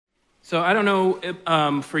So I don't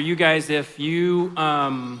know for you guys if you're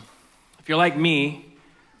like me,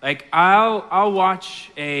 like I'll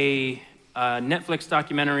watch a Netflix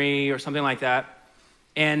documentary or something like that,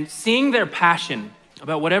 and seeing their passion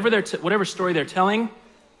about whatever story they're telling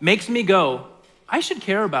makes me go, I should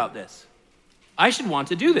care about this. I should want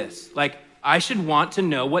to do this. Like I should want to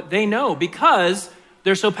know what they know because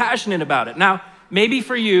they're so passionate about it. Now, maybe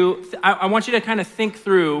for you, I want you to kind of think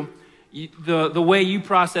through the way you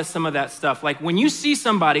process some of that stuff. Like when you see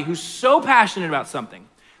somebody who's so passionate about something,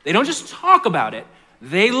 they don't just talk about it,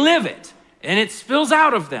 they live it, and it spills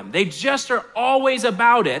out of them. They just are always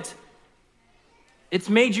about it. It's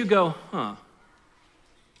made you go,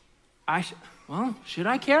 should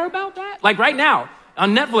I care about that? Like right now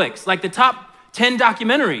on Netflix, like the top 10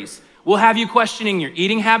 documentaries will have you questioning your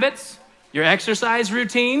eating habits, your exercise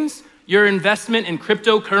routines, your investment in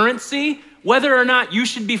cryptocurrency, whether or not you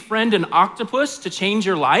should befriend an octopus to change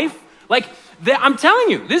your life. Like, I'm telling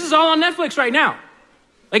you, this is all on Netflix right now.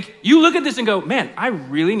 Like, you look at this and go, man, I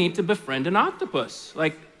really need to befriend an octopus.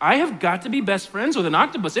 Like, I have got to be best friends with an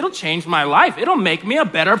octopus. It'll change my life. It'll make me a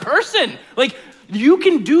better person. Like, you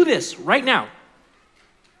can do this right now.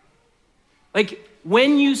 Like,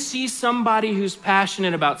 when you see somebody who's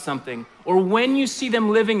passionate about something, or when you see them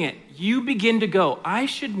living it, you begin to go, I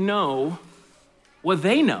should know what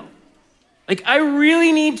they know. Like, I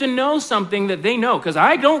really need to know something that they know, because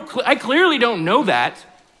I clearly don't know that,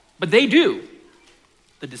 but they do.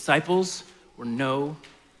 The disciples were no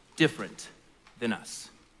different than us.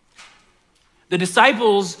 The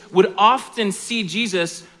disciples would often see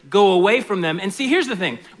Jesus go away from them. And see, here's the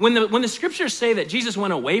thing. When the scriptures say that Jesus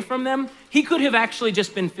went away from them, he could have actually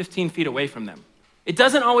just been 15 feet away from them. It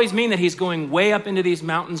doesn't always mean that he's going way up into these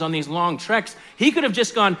mountains on these long treks. He could have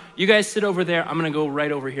just gone, you guys sit over there. I'm going to go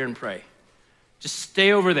right over here and pray. Just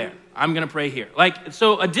stay over there. I'm going to pray here. Like,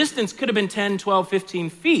 so a distance could have been 10, 12, 15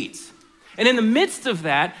 feet. And in the midst of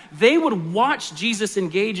that, they would watch Jesus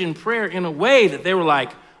engage in prayer in a way that they were like,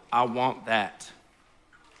 I want that.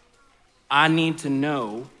 I need to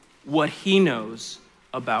know what he knows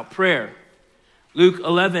about prayer. Luke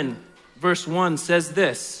 11, verse 1 says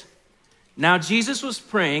this, Now Jesus was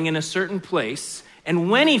praying in a certain place, and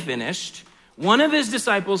when he finished, one of his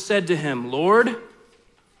disciples said to him, Lord,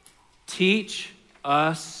 teach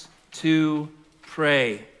us to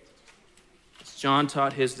pray, as John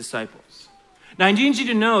taught his disciples. Now, I need you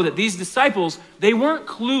to know that these disciples, they weren't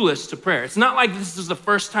clueless to prayer. It's not like this is the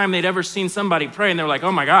first time they'd ever seen somebody pray, and they're like,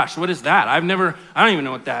 oh my gosh, what is that? I don't even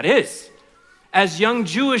know what that is. As young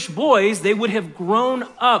Jewish boys, they would have grown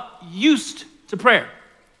up used to prayer.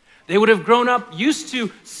 They would have grown up used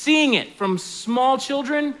to seeing it from small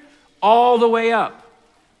children all the way up.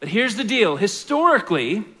 But here's the deal.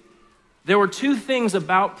 Historically, there were two things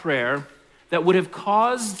about prayer that would have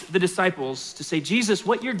caused the disciples to say, Jesus,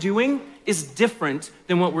 what you're doing is different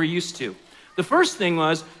than what we're used to. The first thing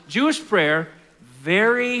was Jewish prayer,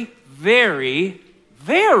 very, very,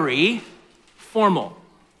 very formal.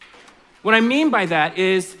 What I mean by that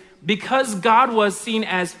is because God was seen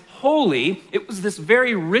as holy, it was this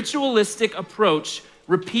very ritualistic approach,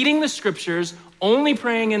 repeating the scriptures, only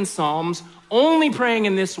praying in Psalms, only praying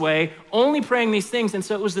in this way, only praying these things. And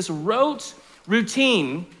so it was this rote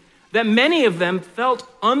routine that many of them felt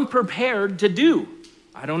unprepared to do.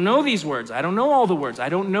 I don't know these words. I don't know all the words. I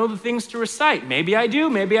don't know the things to recite. Maybe I do,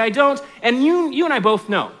 maybe I don't. And you and I both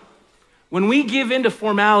know. When we give into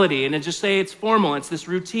formality and just say it's formal, it's this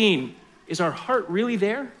routine, is our heart really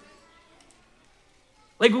there?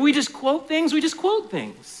 Like we just quote things, we just quote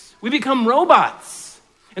things. We become robots.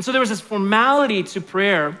 And so there was this formality to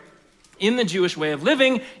prayer in the Jewish way of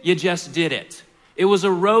living. You just did it. It was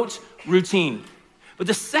a rote routine. But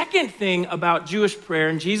the second thing about Jewish prayer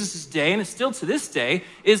in Jesus' day, and it's still to this day,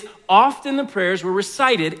 is often the prayers were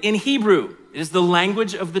recited in Hebrew. It is the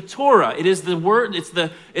language of the Torah. It is the word, it's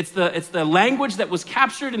the language that was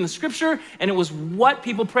captured in the scripture, and it was what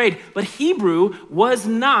people prayed. But Hebrew was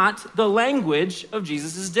not the language of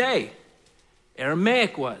Jesus' day.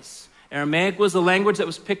 Aramaic was. Aramaic was the language that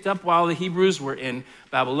was picked up while the Hebrews were in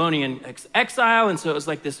Babylonian exile, and so it was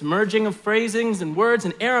like this merging of phrasings and words,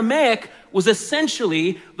 and Aramaic was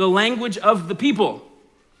essentially the language of the people.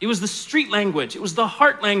 It was the street language. It was the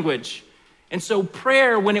heart language. And so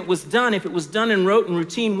prayer, when it was done, if it was done in rote and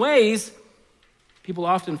routine ways, people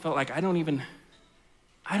often felt like, I don't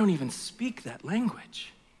even speak that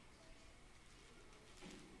language.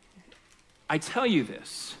 I tell you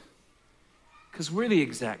this because we're the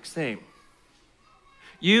exact same.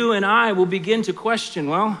 You and I will begin to question,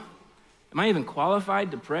 well, am I even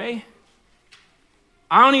qualified to pray?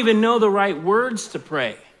 I don't even know the right words to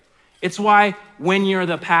pray. It's why when you're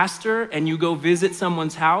the pastor and you go visit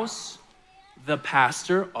someone's house, the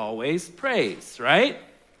pastor always prays, right?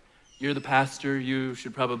 You're the pastor, you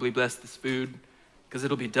should probably bless this food because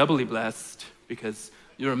it'll be doubly blessed because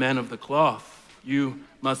you're a man of the cloth. You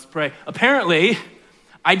must pray. Apparently,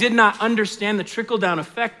 I did not understand the trickle-down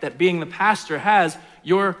effect that being the pastor has.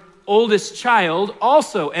 Your oldest child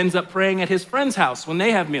also ends up praying at his friend's house when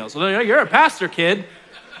they have meals. So you're a pastor, kid.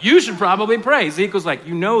 You should probably pray. Ezekiel's like,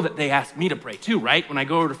 you know that they ask me to pray too, right? When I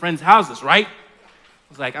go over to friends' houses, right? I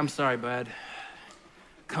was like, I'm sorry, bud.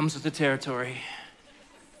 Comes with the territory.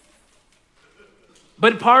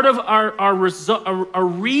 But part of our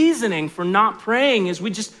reasoning for not praying is we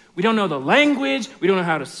don't know the language, we don't know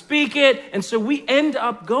how to speak it, and so we end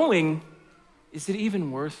up going, is it even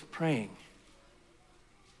worth praying?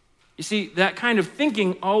 You see, that kind of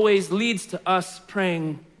thinking always leads to us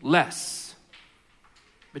praying less.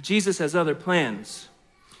 But Jesus has other plans.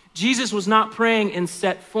 Jesus was not praying in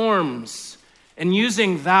set forms and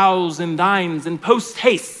using thous and thines and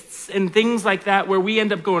post-hastes and things like that where we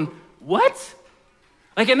end up going, what?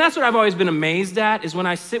 And that's what I've always been amazed at, is when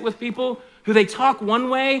I sit with people who they talk one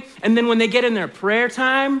way, and then when they get in their prayer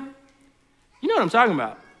time, you know what I'm talking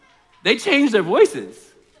about. They change their voices,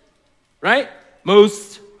 right?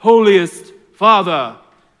 Most holiest Father,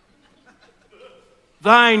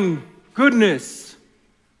 thine goodness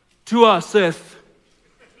to us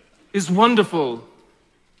is wonderful.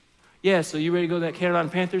 Yeah, so you ready to go to that Carolina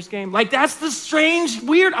Panthers game? That's the strange,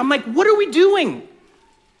 weird. I'm like, what are we doing?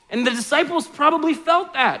 And the disciples probably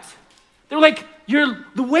felt that. They're like,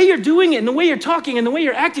 the way you're doing it and the way you're talking and the way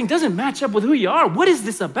you're acting doesn't match up with who you are. What is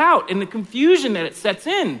this about? And the confusion that it sets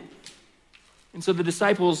in. And so the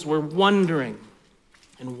disciples were wondering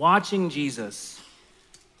and watching Jesus.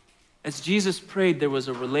 As Jesus prayed, there was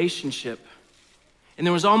a relationship. And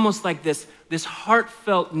there was almost like this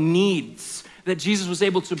heartfelt needs that Jesus was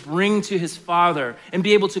able to bring to his Father and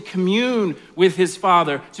be able to commune with his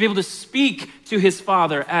Father, to be able to speak to his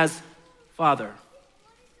Father as Father.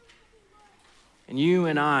 And you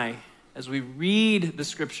and I, as we read the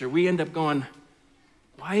scripture, we end up going,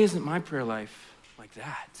 why isn't my prayer life like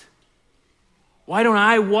that? Why don't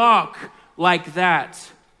I walk like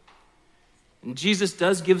that? And Jesus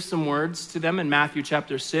does give some words to them in Matthew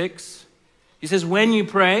chapter 6. He says, when you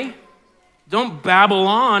pray, don't babble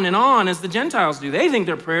on and on as the Gentiles do. They think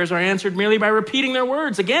their prayers are answered merely by repeating their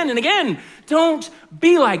words again and again. Don't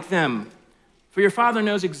be like them, for your Father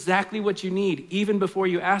knows exactly what you need, even before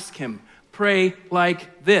you ask him. Pray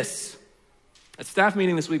like this. At staff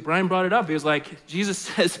meeting this week, Brian brought it up. He was like, Jesus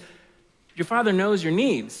says, your Father knows your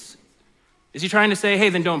needs. Is he trying to say, hey,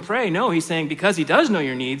 then don't pray? No, he's saying because he does know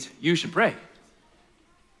your needs, you should pray.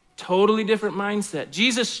 Totally different mindset.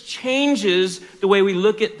 Jesus changes the way we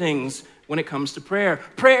look at things when it comes to prayer.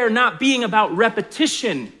 Prayer not being about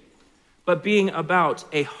repetition, but being about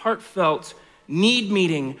a heartfelt,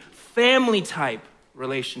 need-meeting, family-type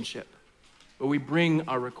relationship where we bring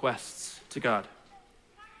our requests to God.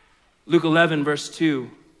 Luke 11, verse 2.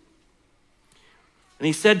 And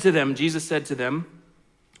he said to them, Jesus said to them,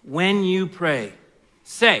 when you pray,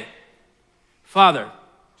 say, Father,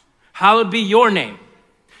 hallowed be your name.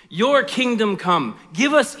 Your kingdom come.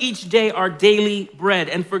 Give us each day our daily bread,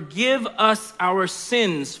 and forgive us our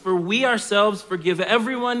sins, for we ourselves forgive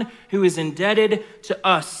everyone who is indebted to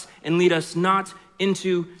us, and lead us not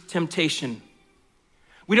into temptation.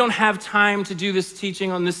 We don't have time to do this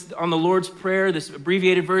teaching on the Lord's Prayer, this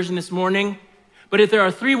abbreviated version this morning. But if there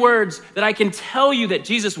are 3 words that I can tell you that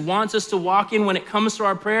Jesus wants us to walk in when it comes to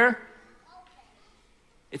our prayer,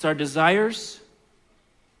 it's our desires,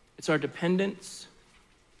 it's our dependence,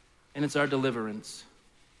 and it's our deliverance.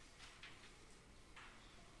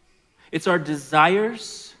 It's our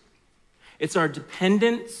desires, it's our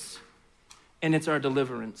dependence, and it's our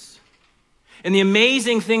deliverance. And the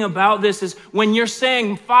amazing thing about this is when you're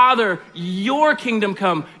saying, Father, your kingdom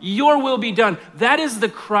come, your will be done, that is the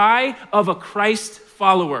cry of a Christ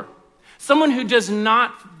follower. Someone who does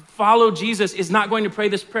not follow Jesus is not going to pray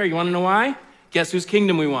this prayer. You want to know why? Guess whose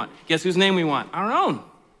kingdom we want? Guess whose name we want? Our own.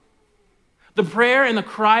 The prayer and the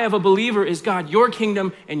cry of a believer is, God, your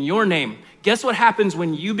kingdom and your name. Guess what happens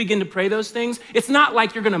when you begin to pray those things? It's not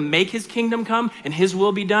like you're going to make his kingdom come and his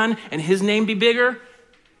will be done and his name be bigger.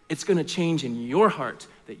 It's going to change in your heart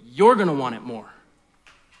that you're going to want it more.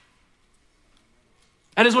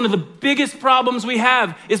 That is one of the biggest problems we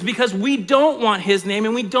have, is because we don't want his name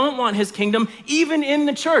and we don't want his kingdom, even in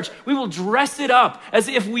the church. We will dress it up as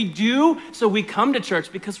if we do, so we come to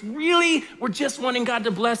church, because really we're just wanting God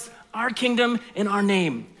to bless our kingdom and our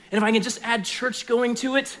name. And if I can just add church going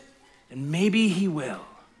to it, then maybe he will.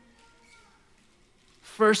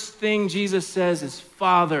 first thing Jesus says is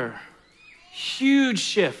Father. Huge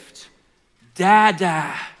shift.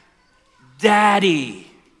 Dada. Daddy.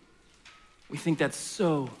 We think that's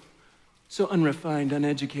so unrefined,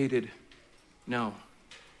 uneducated. No,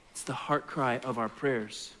 it's the heart cry of our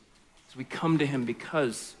prayers as we come to him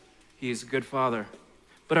because he is a good Father.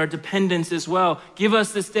 But our dependence as well. Give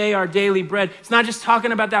us this day our daily bread. It's not just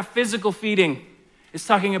talking about that physical feeding. It's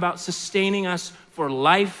talking about sustaining us for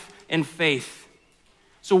life and faith.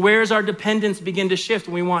 So where's our dependence begin to shift?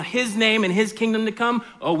 When we want his name and his kingdom to come,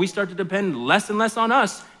 we start to depend less and less on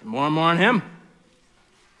us and more on him.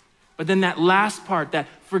 But then that last part, that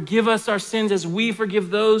forgive us our sins as we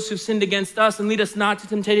forgive those who sinned against us and lead us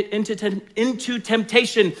not into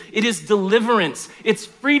temptation. It is deliverance. It's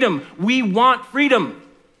freedom. We want freedom,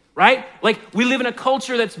 right? Like we live in a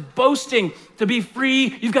culture that's boasting to be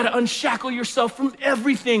free. You've got to unshackle yourself from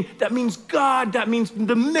everything. That means God. That means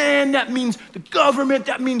the man. That means the government.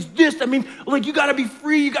 That means this. That means like you got to be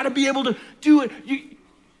free. You got to be able to do it.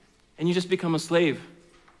 And you just become a slave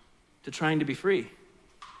to trying to be free.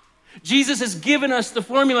 Jesus has given us the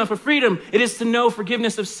formula for freedom. It is to know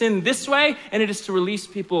forgiveness of sin this way, and it is to release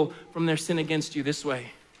people from their sin against you this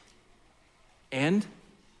way. And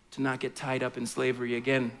to not get tied up in slavery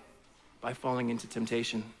again by falling into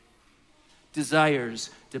temptation. Desires,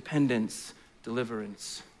 dependence,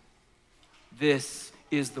 deliverance. This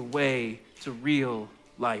is the way to real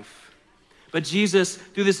life. But Jesus,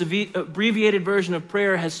 through this abbreviated version of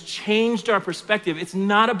prayer, has changed our perspective. It's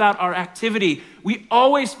not about our activity. We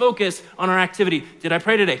always focus on our activity. Did I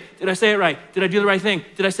pray today? Did I say it right? Did I do the right thing?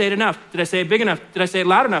 Did I say it enough? Did I say it big enough? Did I say it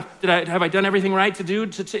loud enough? Have I done everything right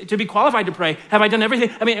to be qualified to pray? Have I done everything?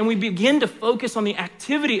 And we begin to focus on the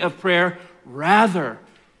activity of prayer rather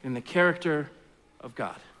than the character of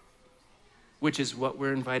God, which is what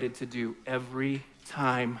we're invited to do every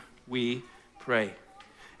time we pray.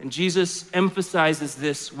 And Jesus emphasizes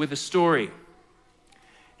this with a story.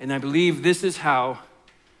 And I believe this is how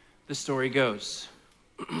the story goes.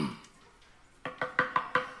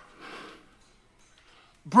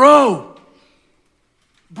 Bro,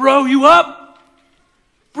 you up?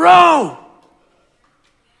 Bro!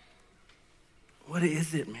 What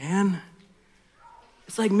is it, man?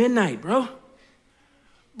 It's like midnight, bro.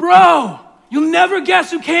 Bro, you'll never guess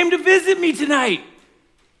who came to visit me tonight.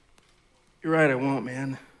 You're right, I won't,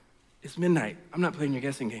 man. It's midnight. I'm not playing your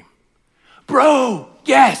guessing game. Bro,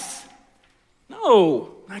 guess. No,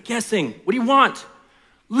 not guessing. What do you want?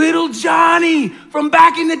 Little Johnny from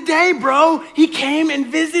back in the day, bro. He came and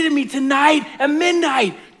visited me tonight at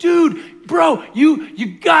midnight. Dude, bro,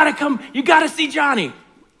 you gotta come. You gotta see Johnny.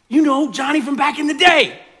 You know, Johnny from back in the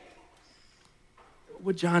day.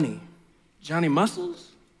 What Johnny? Johnny Muscles?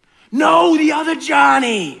 No, the other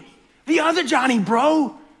Johnny. The other Johnny,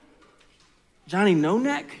 bro. Johnny No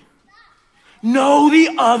Neck? No,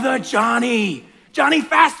 the other Johnny. Johnny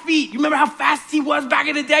Fast Feet. You remember how fast he was back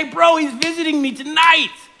in the day? Bro, he's visiting me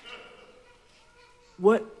tonight.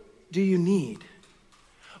 What do you need?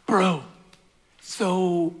 Bro,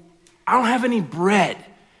 so I don't have any bread.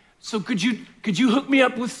 So could you hook me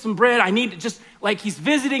up with some bread? I need just, like he's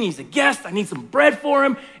visiting, he's a guest. I need some bread for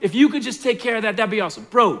him. If you could just take care of that, that'd be awesome.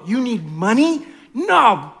 Bro, you need money?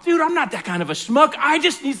 No, dude, I'm not that kind of a schmuck. I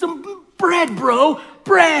just need some bread, bro.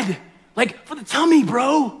 Bread. Like for the tummy,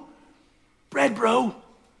 bro. Bread, bro.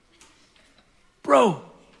 Bro,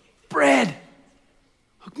 bread.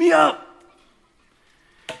 Hook me up.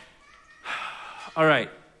 All right,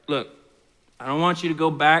 look, I don't want you to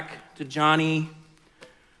go back to Johnny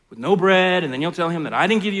with no bread, and then you'll tell him that I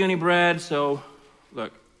didn't give you any bread. So,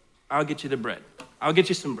 look, I'll get you the bread. I'll get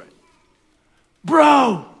you some bread.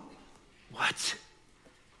 Bro! What?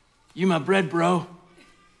 You my bread, bro.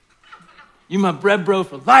 You my bread, bro,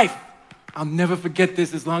 for life. I'll never forget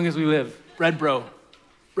this as long as we live. Bread, bro.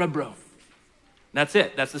 Bread, bro. That's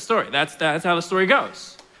it. That's the story. That's how the story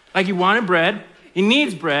goes. Like he wanted bread. He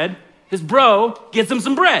needs bread. His bro gets him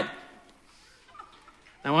some bread.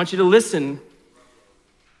 Now I want you to listen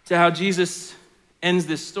to how Jesus ends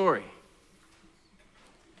this story.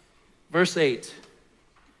 Verse 8.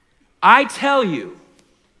 I tell you,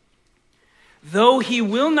 though he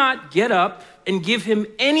will not get up and give him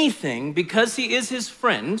anything because he is his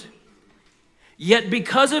friend, yet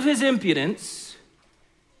because of his impudence,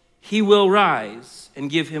 he will rise and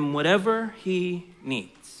give him whatever he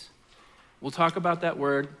needs. We'll talk about that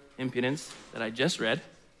word, impudence, that I just read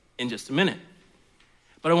in just a minute.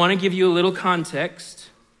 But I want to give you a little context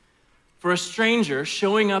for a stranger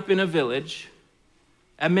showing up in a village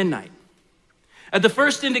at midnight. At the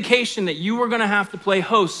first indication that you were going to have to play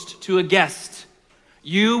host to a guest,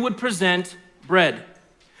 you would present bread.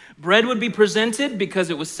 Bread would be presented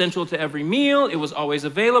because it was central to every meal. It was always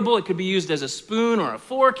available. It could be used as a spoon or a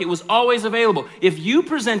fork. It was always available. If you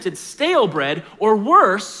presented stale bread, or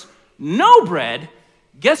worse, no bread,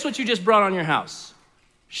 guess what you just brought on your house?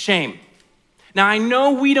 Shame. Now, I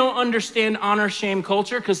know we don't understand honor-shame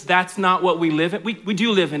culture because that's not what we live in. We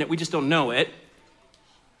do live in it. We just don't know it.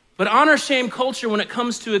 But honor-shame culture, when it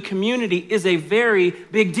comes to a community, is a very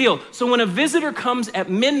big deal. So when a visitor comes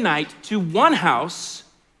at midnight to one house,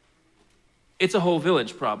 it's a whole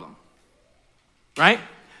village problem, right?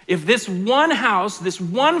 If this one house, this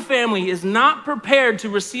one family is not prepared to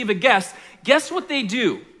receive a guest, guess what they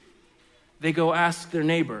do? They go ask their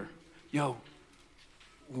neighbor, yo,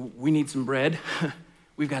 we need some bread.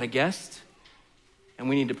 We've got a guest, and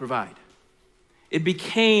we need to provide. It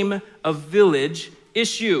became a village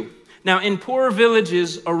issue. Now, in poorer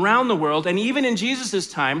villages around the world, and even in Jesus'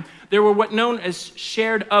 time, there were what known as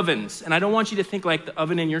shared ovens. And I don't want you to think like the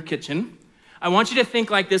oven in your kitchen. I want you to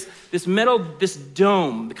think like this metal, this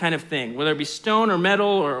dome, the kind of thing, whether it be stone or metal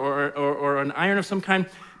or an iron of some kind.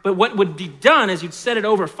 But what would be done is you'd set it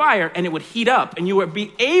over fire and it would heat up, and you would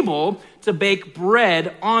be able to bake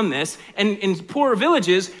bread on this. And in poorer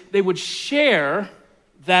villages, they would share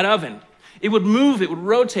that oven. It would move, it would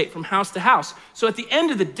rotate from house to house. So at the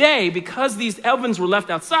end of the day, because these ovens were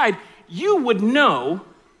left outside, you would know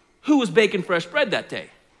who was baking fresh bread that day.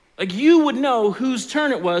 Like, you would know whose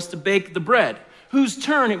turn it was to bake the bread, whose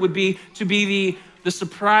turn it would be to be the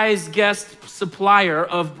surprise guest supplier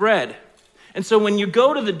of bread. And so when you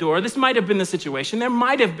go to the door, this might have been the situation. There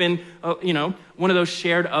might have been, one of those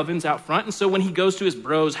shared ovens out front. And so when he goes to his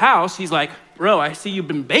bro's house, he's like, bro, I see you've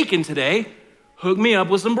been baking today. Hook me up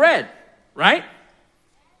with some bread, right?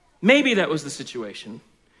 Maybe that was the situation.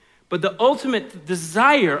 But the ultimate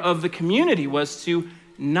desire of the community was to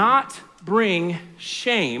not bring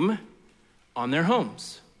shame on their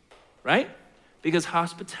homes, right? Because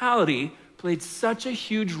hospitality played such a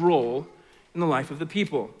huge role in the life of the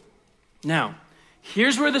people. Now,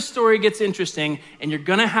 here's where the story gets interesting, and you're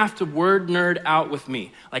gonna have to word nerd out with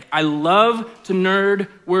me. Like, I love to nerd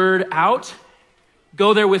word out.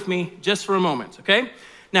 Go there with me just for a moment, okay?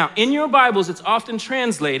 Now, in your Bibles, it's often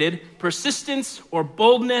translated persistence or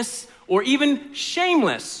boldness or even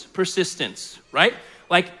shameless persistence, right?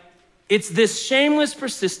 Like, it's this shameless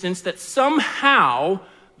persistence that somehow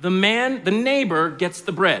the neighbor gets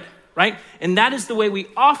the bread, right? And that is the way we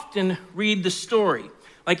often read the story.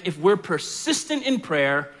 Like, if we're persistent in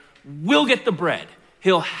prayer, we'll get the bread.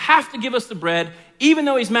 He'll have to give us the bread. Even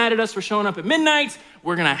though he's mad at us for showing up at midnight,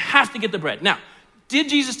 we're going to have to get the bread. Now, did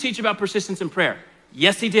Jesus teach about persistence in prayer?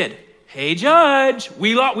 Yes, he did. Hey, Judge,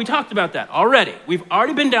 we talked about that already. We've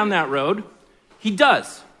already been down that road. He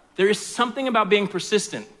does. There is something about being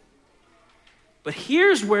persistent. But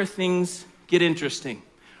here's where things get interesting.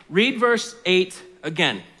 Read verse 8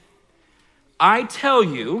 again. I tell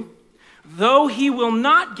you, though he will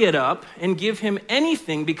not get up and give him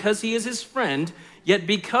anything because he is his friend, yet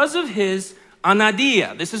because of his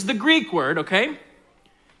anadia, this is the Greek word, okay?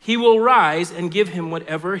 He will rise and give him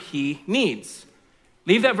whatever he needs.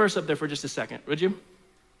 Leave that verse up there for just a second, would you?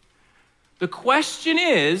 The question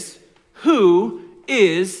is, who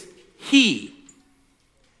is he?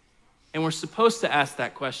 And we're supposed to ask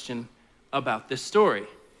that question about this story.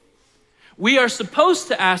 We are supposed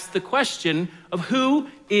to ask the question of who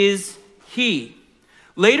is he.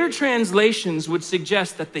 Later translations would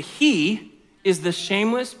suggest that the he is the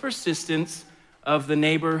shameless persistence of the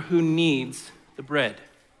neighbor who needs the bread.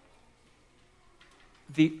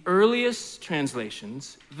 The earliest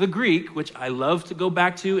translations, the Greek, which I love to go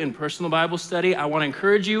back to in personal Bible study, I want to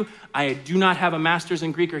encourage you. I do not have a master's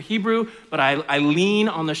in Greek or Hebrew, but I lean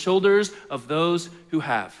on the shoulders of those who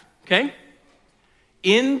have, okay?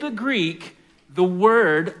 In the Greek, the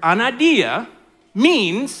word anadia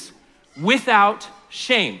means without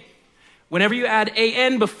shame. Whenever you add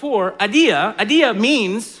an before adia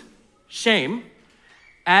means shame.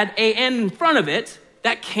 Add an in front of it,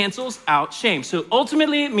 that cancels out shame. So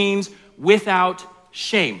ultimately it means without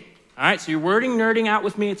shame. All right, so you're nerding out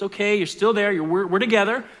with me. It's okay, you're still there, we're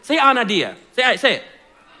together. Say anadia. Say it.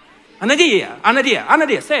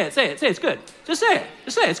 Anadia. Say it, it's good. Just say it,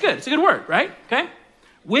 it's good. It's a good word, right? Okay?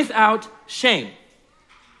 Without shame.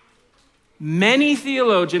 Many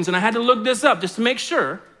theologians, and I had to look this up just to make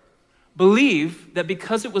sure, believe that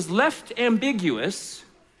because it was left ambiguous,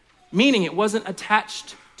 meaning it wasn't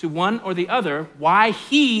attached to one or the other, why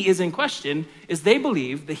he is in question, is they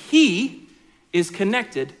believe the he is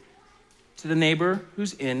connected to the neighbor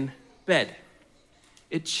who's in bed.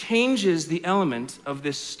 It changes the element of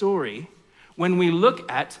this story when we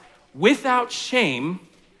look at, without shame,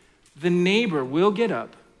 the neighbor will get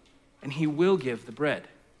up and he will give the bread.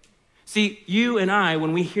 See, you and I,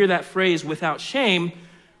 when we hear that phrase, without shame,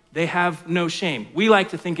 they have no shame. We like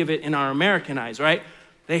to think of it in our American eyes, right?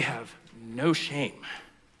 They have no shame,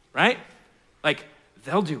 right? Like,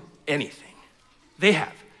 they'll do anything. They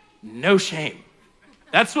have no shame.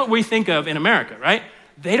 That's what we think of in America, right?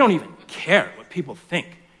 They don't even care what people think.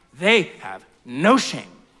 They have no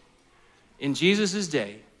shame. In Jesus'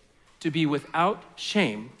 day, to be without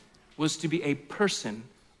shame was to be a person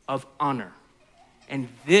of honor. And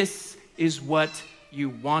this is what you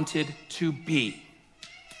wanted to be,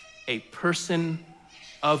 a person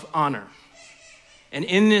of honor. And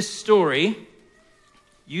in this story,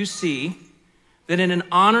 you see that in an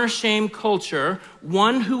honor-shame culture,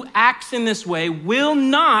 one who acts in this way will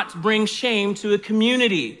not bring shame to a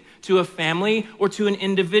community, to a family, or to an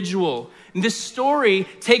individual. And this story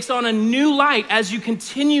takes on a new light as you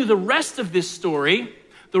continue the rest of this story,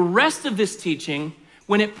 the rest of this teaching,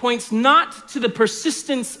 when it points not to the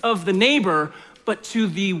persistence of the neighbor, but to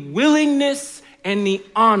the willingness and the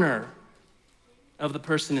honor of the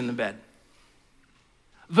person in the bed.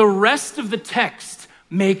 The rest of the text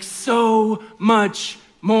makes so much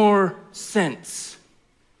more sense.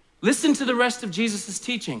 Listen to the rest of Jesus'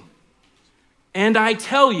 teaching. And I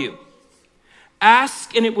tell you,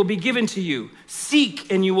 ask and it will be given to you.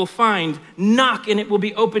 Seek and you will find. Knock and it will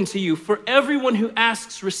be open to you. For everyone who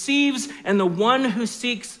asks receives, and the one who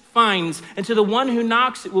seeks finds. And to the one who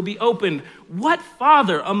knocks it will be opened. What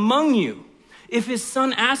father among you, if his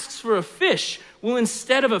son asks for a fish, will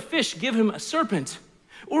instead of a fish give him a serpent?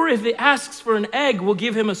 Or if he asks for an egg, will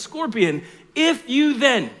give him a scorpion? If you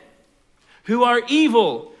then, who are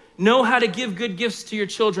evil, know how to give good gifts to your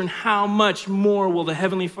children, how much more will the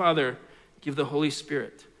Heavenly Father give the Holy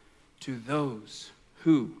Spirit to those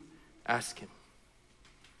who ask him?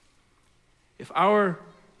 If our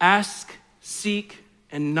ask, seek,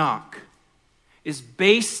 and knock is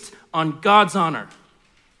based on God's honor,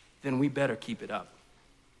 then we better keep it up.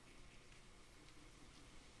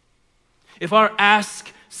 If our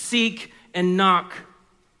ask, seek, and knock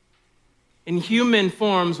in human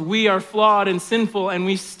forms, we are flawed and sinful, and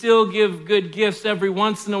we still give good gifts every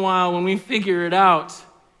once in a while when we figure it out,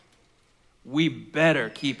 we better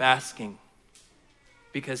keep asking,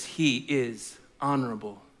 because he is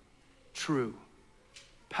honorable, true,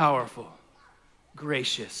 powerful,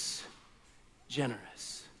 gracious,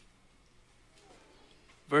 generous.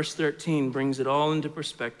 Verse 13 brings it all into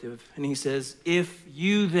perspective, and he says, if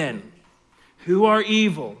you then, who are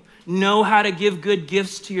evil, know how to give good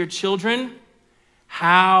gifts to your children,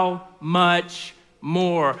 how much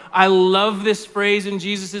more? I love this phrase in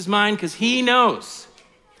Jesus' mind because he knows.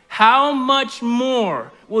 How much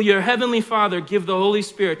more will your heavenly Father give the Holy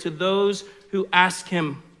Spirit to those who ask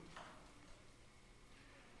him?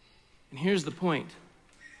 And here's the point.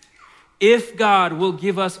 If God will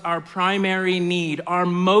give us our primary need, our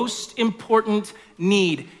most important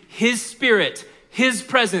need, his Spirit, his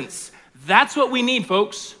presence, that's what we need,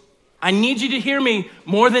 folks. I need you to hear me.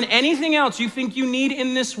 More than anything else you think you need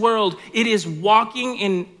in this world, it is walking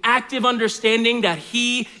in active understanding that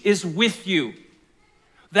he is with you.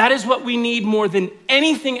 That is what we need more than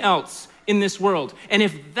anything else in this world. And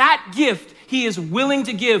if that gift he is willing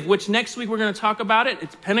to give, which next week we're going to talk about it,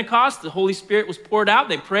 it's Pentecost, the Holy Spirit was poured out,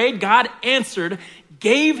 they prayed, God answered,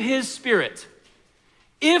 gave his Spirit.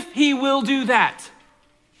 If he will do that,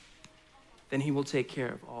 then he will take care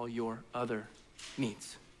of all your other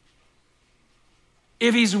needs.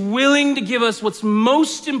 If he's willing to give us what's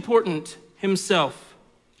most important, himself,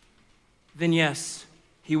 then yes,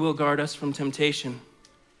 he will guard us from temptation.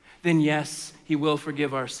 Then yes, he will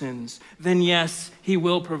forgive our sins. Then yes, he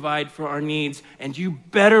will provide for our needs. And you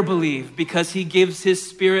better believe, because he gives his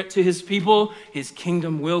Spirit to his people, his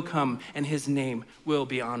kingdom will come and his name will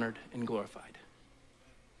be honored and glorified.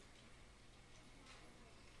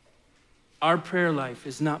 Our prayer life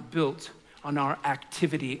is not built on our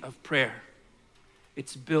activity of prayer.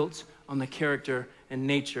 It's built on the character and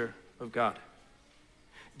nature of God.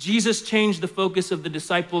 Jesus changed the focus of the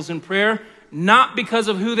disciples in prayer, not because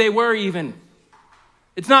of who they were even.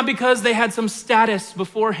 It's not because they had some status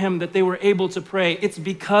before him that they were able to pray. It's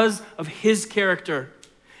because of his character.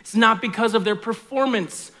 It's not because of their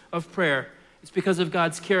performance of prayer. It's because of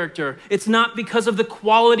God's character. It's not because of the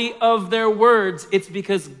quality of their words. It's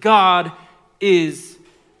because God is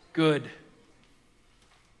good.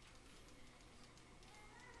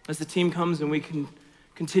 As the team comes and we can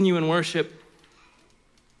continue in worship,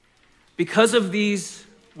 because of these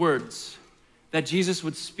words that Jesus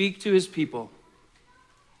would speak to his people,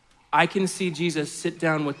 I can see Jesus sit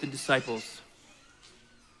down with the disciples.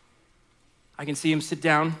 I can see him sit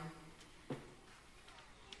down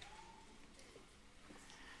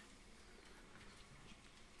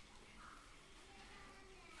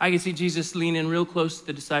I can see Jesus lean in real close to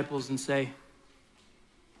the disciples and say,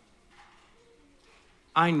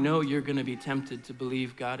 I know you're going to be tempted to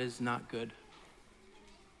believe God is not good.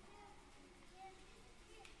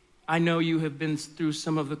 I know you have been through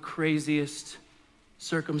some of the craziest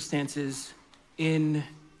circumstances in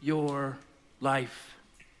your life.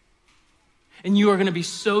 And you are going to be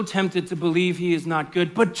so tempted to believe he is not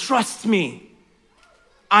good. But trust me,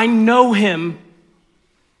 I know him.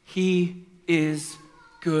 He is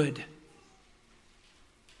good.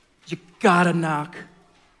 You gotta knock.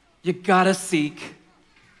 You gotta seek.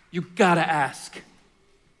 You gotta ask.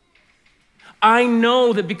 I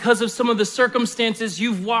know that because of some of the circumstances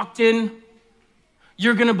you've walked in,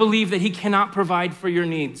 you're gonna believe that he cannot provide for your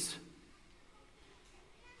needs.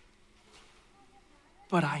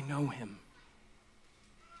 But I know him.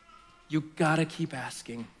 You gotta keep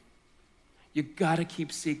asking. You gotta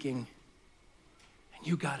keep seeking. And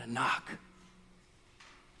you gotta knock.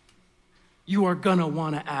 You are gonna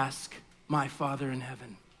wanna ask my Father in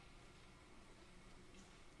heaven.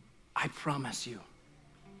 I promise you,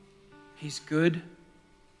 he's good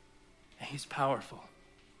and he's powerful.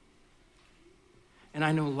 And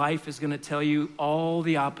I know life is gonna tell you all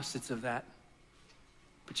the opposites of that,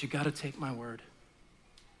 but you gotta take my word.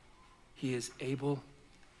 He is able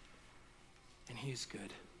and he is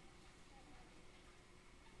good.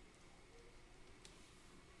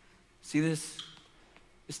 See, this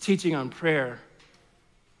teaching on prayer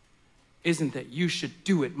isn't that you should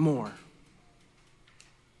do it more.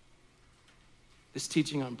 This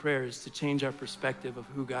teaching on prayer is to change our perspective of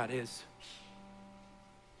who God is.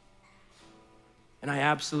 And I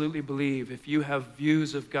absolutely believe if you have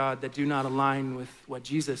views of God that do not align with what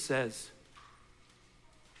Jesus says,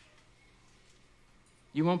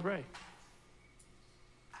 you won't pray.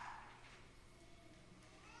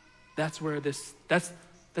 That's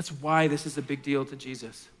why this is a big deal to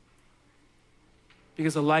Jesus.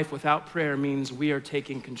 Because a life without prayer means we are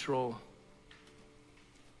taking control.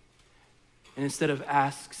 And instead of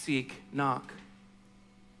ask, seek, knock,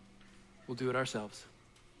 we'll do it ourselves.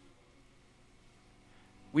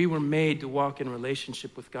 We were made to walk in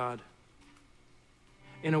relationship with God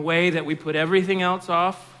in a way that we put everything else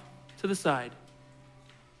off to the side.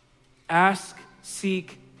 Ask,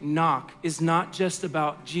 seek, knock is not just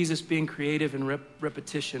about Jesus being creative and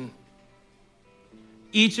repetition.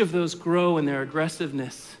 Each of those grow in their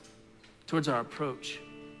aggressiveness towards our approach.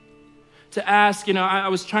 To ask, I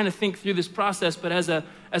was trying to think through this process, but as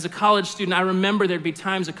a college student, I remember there'd be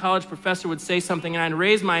times a college professor would say something and I'd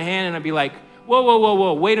raise my hand and I'd be like,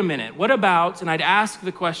 whoa, wait a minute. What about? And I'd ask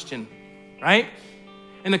the question, right?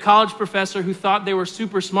 And the college professor who thought they were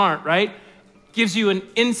super smart, right, gives you an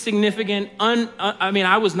insignificant,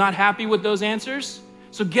 I was not happy with those answers.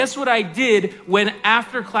 So guess what I did when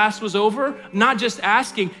after class was over? Not just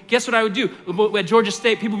asking, guess what I would do? At Georgia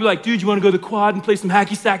State, people would be like, dude, you want to go to the quad and play some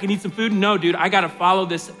hacky sack and eat some food? No, dude, I got to follow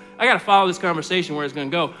this conversation where it's going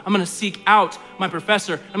to go. I'm going to seek out my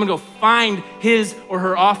professor. I'm going to go find his or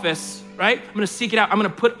her office, right? I'm going to seek it out. I'm going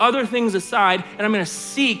to put other things aside and I'm going to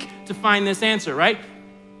seek to find this answer, right?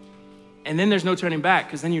 And then there's no turning back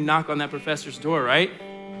because then you knock on that professor's door, right?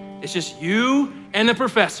 It's just you and the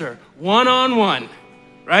professor, one-on-one.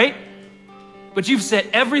 Right? But you've set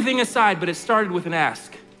everything aside, but it started with an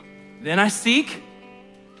ask. Then I seek,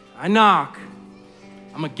 I knock.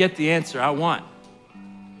 I'm going to get the answer I want.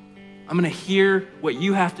 I'm going to hear what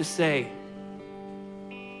you have to say.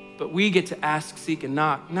 But we get to ask, seek, and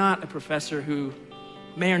knock, not a professor who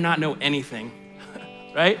may or not know anything,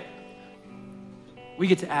 right? We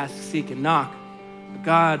get to ask, seek, and knock a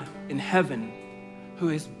God in heaven who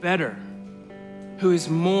is better, who is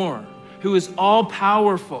more, who is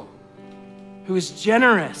all-powerful, who is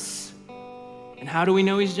generous. And how do we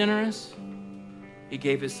know he's generous? He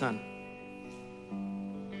gave his son.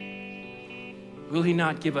 Will he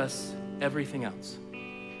not give us everything else?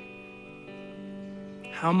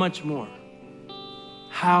 How much more?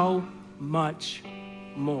 How much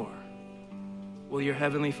more will your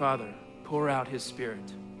heavenly Father pour out his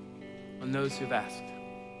Spirit on those who've asked?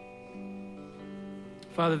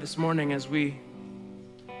 Father, this morning as we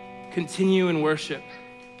continue in worship,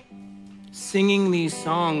 singing these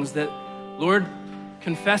songs that, Lord,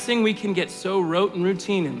 confessing we can get so rote and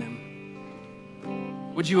routine in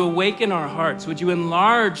them. Would you awaken our hearts? Would you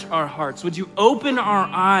enlarge our hearts? Would you open our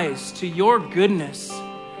eyes to your goodness?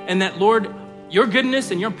 And that, Lord, your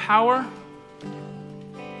goodness and your power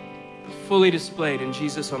fully displayed in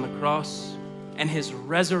Jesus on the cross and his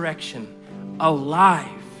resurrection alive.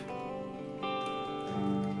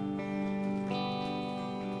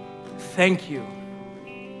 Thank you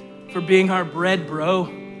for being our bread, bro.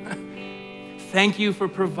 Thank you for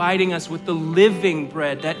providing us with the living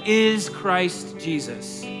bread that is Christ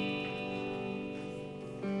Jesus.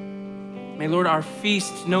 May, Lord, our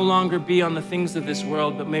feast no longer be on the things of this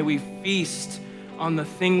world, but may we feast on the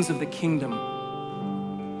things of the kingdom.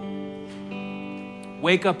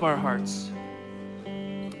 Wake up our hearts.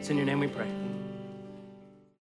 It's in your name we pray.